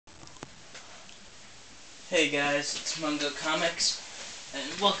Hey guys, it's Mungocomics,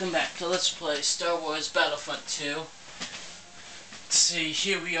 and welcome back to Let's Play Star Wars Battlefront 2. Let's see,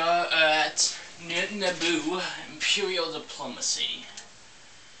 here we are at Naboo, Imperial Diplomacy.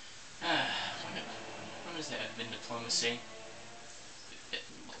 When has there been diplomacy?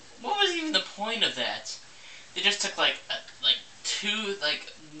 What was even the point of that? They just took two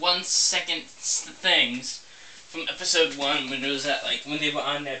 1 second things from episode 1 when it was at when they were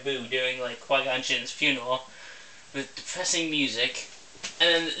on Naboo doing Qui-Gon Jinn's funeral with depressing music,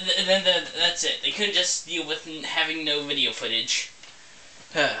 and then that's it. They couldn't just deal with having no video footage.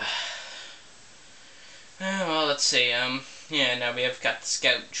 Well, let's see. Yeah, now we have got the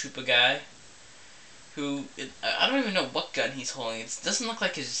scout trooper guy, who I don't even know what gun he's holding. It doesn't look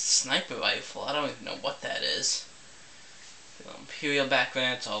like his sniper rifle. I don't even know what that is. Imperial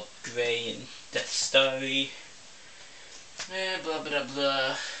background, it's all gray and Death Starry. Blah blah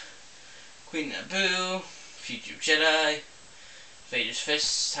blah. Queen Naboo, future Jedi, Vader's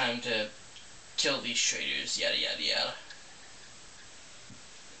fists, time to kill these traitors, yada yada yada.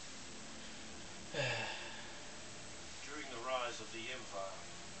 During the rise of the Empire,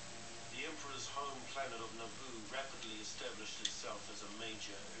 the Emperor's home planet of Naboo rapidly established itself as a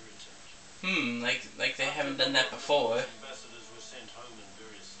major irritant. Like they haven't done that before. Ambassadors were sent home in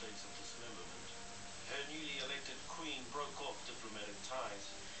various states of dismemberment. Her newly elected queen broke off diplomatic ties.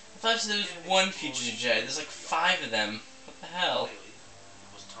 I thought there was one future Jedi. There's 5 of them. What the hell?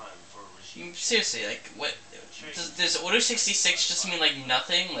 It was time for a regime. Seriously, what? Does Order 66 just mean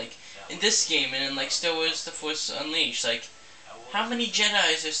nothing? In this game and in Star Wars: The Force Unleashed, how many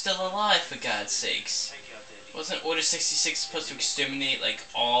Jedis are still alive, for God's sakes? Wasn't Order 66 supposed to exterminate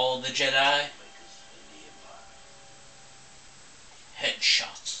all the Jedi?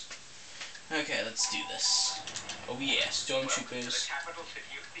 Headshots. Okay, let's do this. Oh yeah, stormtroopers.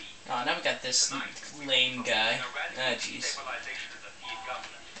 Oh, now we got this lame guy. Ah, jeez.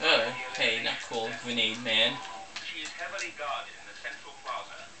 Oh, hey, not cool, grenade man.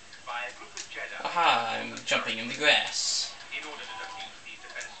 Aha, I'm jumping in the grass.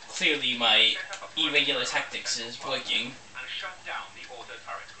 Clearly my irregular tactics is working.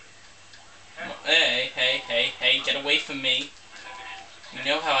 Hey, get away from me. You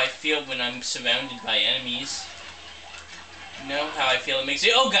know how I feel when I'm surrounded by enemies. You know how I feel. It makes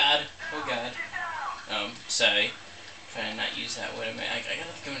me— oh god! Oh god. Sorry. Trying to not use that word. I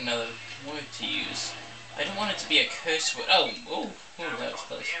gotta think of another word to use. I don't want it to be a curse word. Oh, that was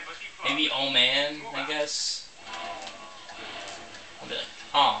close. Maybe oh man, I guess. I'll be like,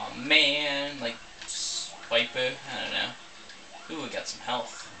 aw man, Viper, I don't know. Ooh, we got some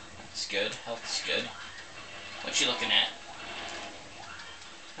health. That's good. Health is good. What you looking at?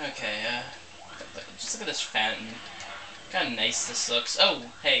 Okay, just look at this fountain. Look how nice this looks.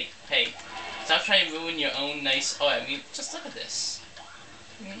 Oh, hey. Stop trying to ruin your own nice— oh, I mean, just look at this.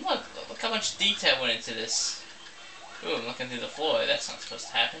 I mean, look how much detail went into this. Ooh, I'm looking through the floor. That's not supposed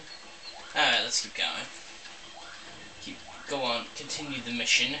to happen. Alright, let's keep going. Go on, continue the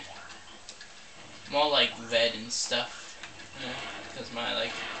mission. More red and stuff. Because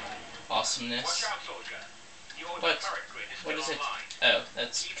my, awesomeness. What is it? Oh,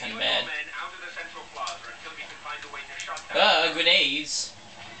 that's kind of bad. Grenades!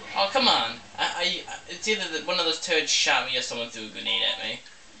 Oh, come on! It's either one of those turds shot me or someone threw a grenade at me.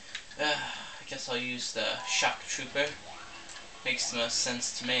 I guess I'll use the shock trooper. Makes the most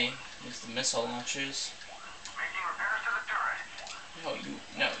sense to me. Use the missile launchers.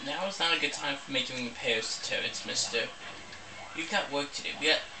 No, now is not a good time for making repairs to turrets, mister. You've got work to do. We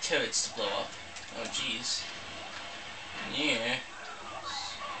got turrets to blow up. Oh, jeez. Yeah.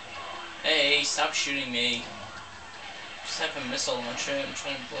 Hey, stop shooting me. Just have a missile launcher. I'm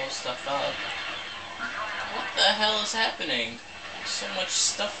trying to blow stuff up. What the hell is happening? There's so much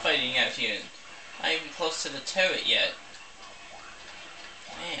stuff fighting out here. Not even close to the turret yet.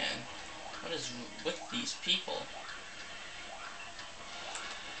 Man, what is with these people?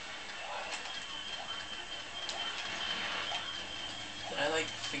 Did I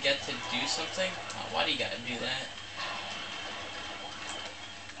forget to do something? Oh, why do you gotta do that?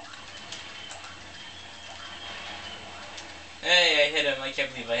 Hey, I hit him. I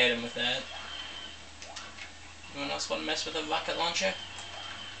can't believe I hit him with that. Anyone else want to mess with a rocket launcher?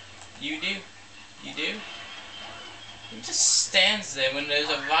 You do? You do? He just stands there when there's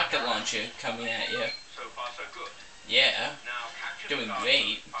a rocket launcher coming at you. So far, so good. Yeah. Now, doing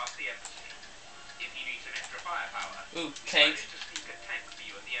great. Ooh, tank.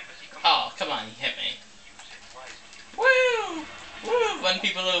 Oh, come on, he hit me. Woo! Woo! Run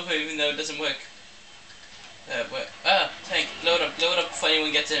people over even though it doesn't work. What? Tank, blow it up before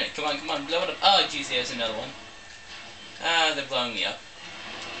anyone gets in it. Come on, blow it up. Oh, jeez, there's another one. They're blowing me up.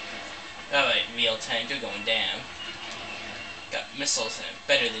 Alright, real tank, you're going down. Got missiles in it,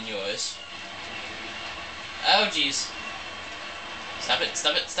 better than yours. Oh, jeez. Stop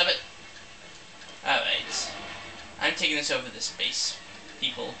it. Alright. I'm taking this over this base,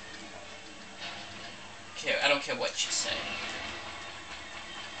 people. I don't care what you say.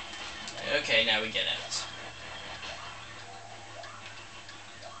 Okay, now we get out.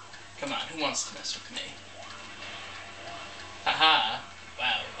 Come on, who wants to mess with me? Haha.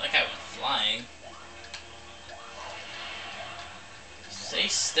 Wow, that guy went flying. Stay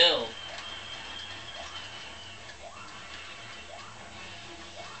still.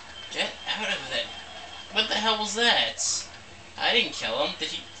 Get out of it. What the hell was that? I didn't kill him. Did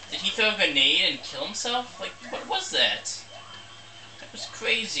he throw a grenade and kill himself? Like, what was that? That was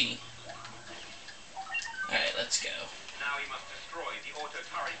crazy. Alright, let's go. Now we must destroy the auto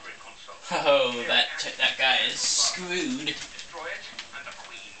turret grid console. Oh, that guy is screwed. Destroy it, and the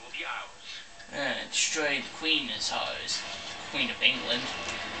queen will be ours. Destroy the queen is ours. Queen of England.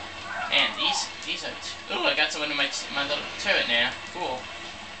 And these are... Oh, I got someone in my little turret now. Cool.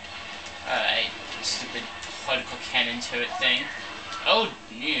 Alright, stupid particle cannon turret thing. Oh,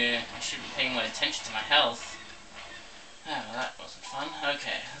 yeah, I should be paying more attention to my health. Oh, well, that wasn't fun.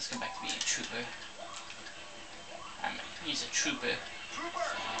 Okay, let's go back to being a trooper. He's a trooper.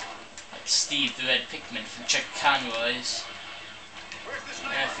 Like Steve the Red Pikmin from Chuck Conroy's.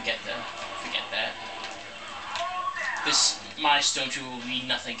 Forget that. My stormtrooper will be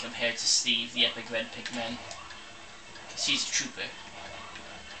nothing compared to Steve the Epic Red Pikmin. Because he's a trooper.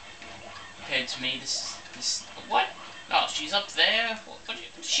 Compared to me, this... What? Oh, she's up there? What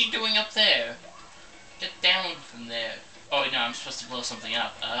is she doing up there? Get down from there. Oh, no, I'm supposed to blow something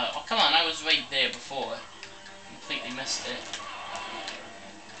up. Oh, come on, I was right there before. Completely missed it.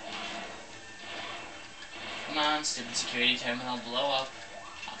 Come on, stupid security terminal, blow up.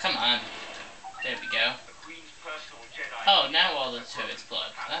 Oh, come on. There we go. Oh, now all the turrets blow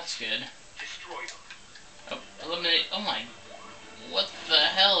up. That's good. Oh, eliminate... Oh my... What the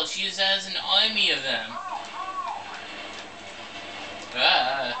hell? She has an army of them.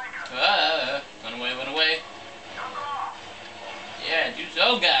 Run away. Yeah, dude.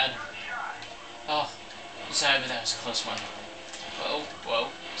 Oh, God. Oh, sorry, but that was a close one. Whoa.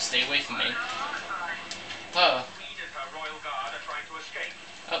 Stay away from me.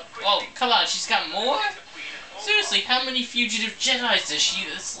 Oh, come on. She's got more? Seriously, how many fugitive Jedis does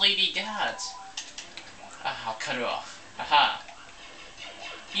this lady got? I'll cut her off. Aha.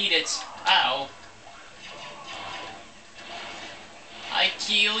 Eat it. Ow. I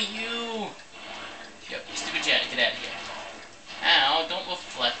kill you. Yep, stupid jet, get out of here. Ow, don't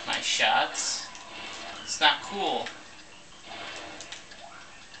reflect my shots. It's not cool.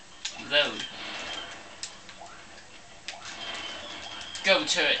 Load. Go,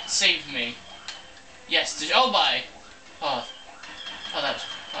 turret, save me. Yes, oh my! Oh, that was...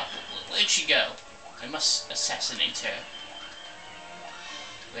 Oh, where'd she go? I must assassinate her.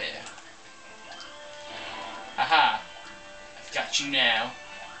 Where? Aha! I've got you now.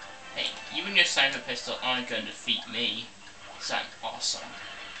 Hey, you and your sniper pistol aren't going to defeat me. So I'm awesome.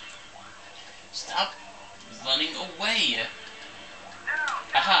 Stop running away!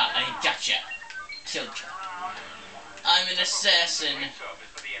 Aha! I gotcha! Killed you. I'm an assassin!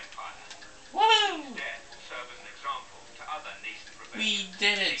 Woo! We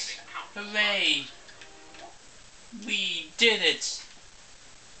did it! Hooray! We did it!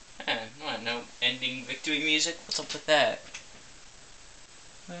 No ending victory music? What's up with that?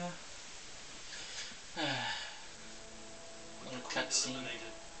 Little cutscene.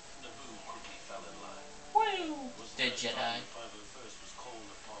 Woo! Dead Jedi.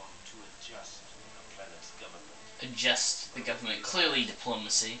 Adjust the government. Clearly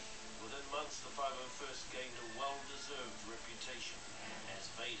diplomacy. Within months, the 501st gained a well-deserved reputation as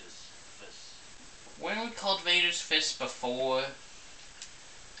Vader's Fist. Weren't we called Vader's Fist before?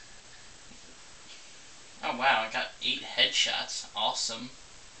 Oh wow, I got 8 headshots. Awesome.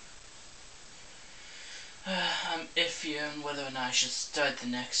 I'm iffy on whether or not I should start the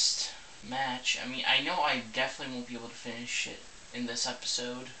next match. I mean, I know I definitely won't be able to finish it in this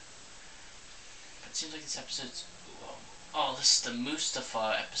episode. But it seems like this episode's... Oh, this is the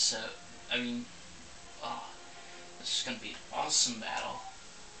Mustafar episode. I mean, oh, this is gonna be an awesome battle.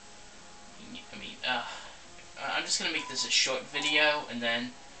 I'm just gonna make this a short video, and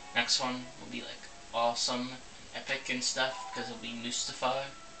then next one will be like awesome and epic and stuff, because it'll be Mustafar.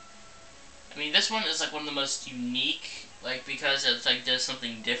 I mean, this one is like one of the most unique, like, because it's like does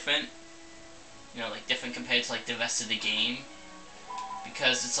something different. you know, like different compared to like the rest of the game,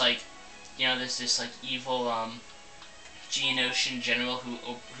 because it's like, you know, there's this like evil Geonosian general who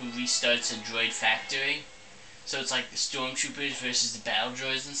restarts a droid factory. So it's like the stormtroopers versus the battle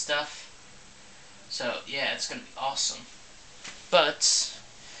droids and stuff. So yeah, it's gonna be awesome. But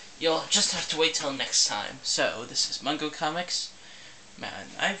you'll just have to wait till next time. So this is Mungocomics. Man,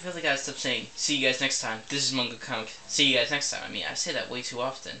 I really gotta stop saying see you guys next time. This is Mungocomics. See you guys next time. I mean, I say that way too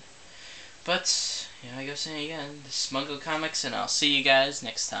often. But, you know, I go saying again, this is Mungocomics, and I'll see you guys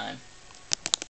next time.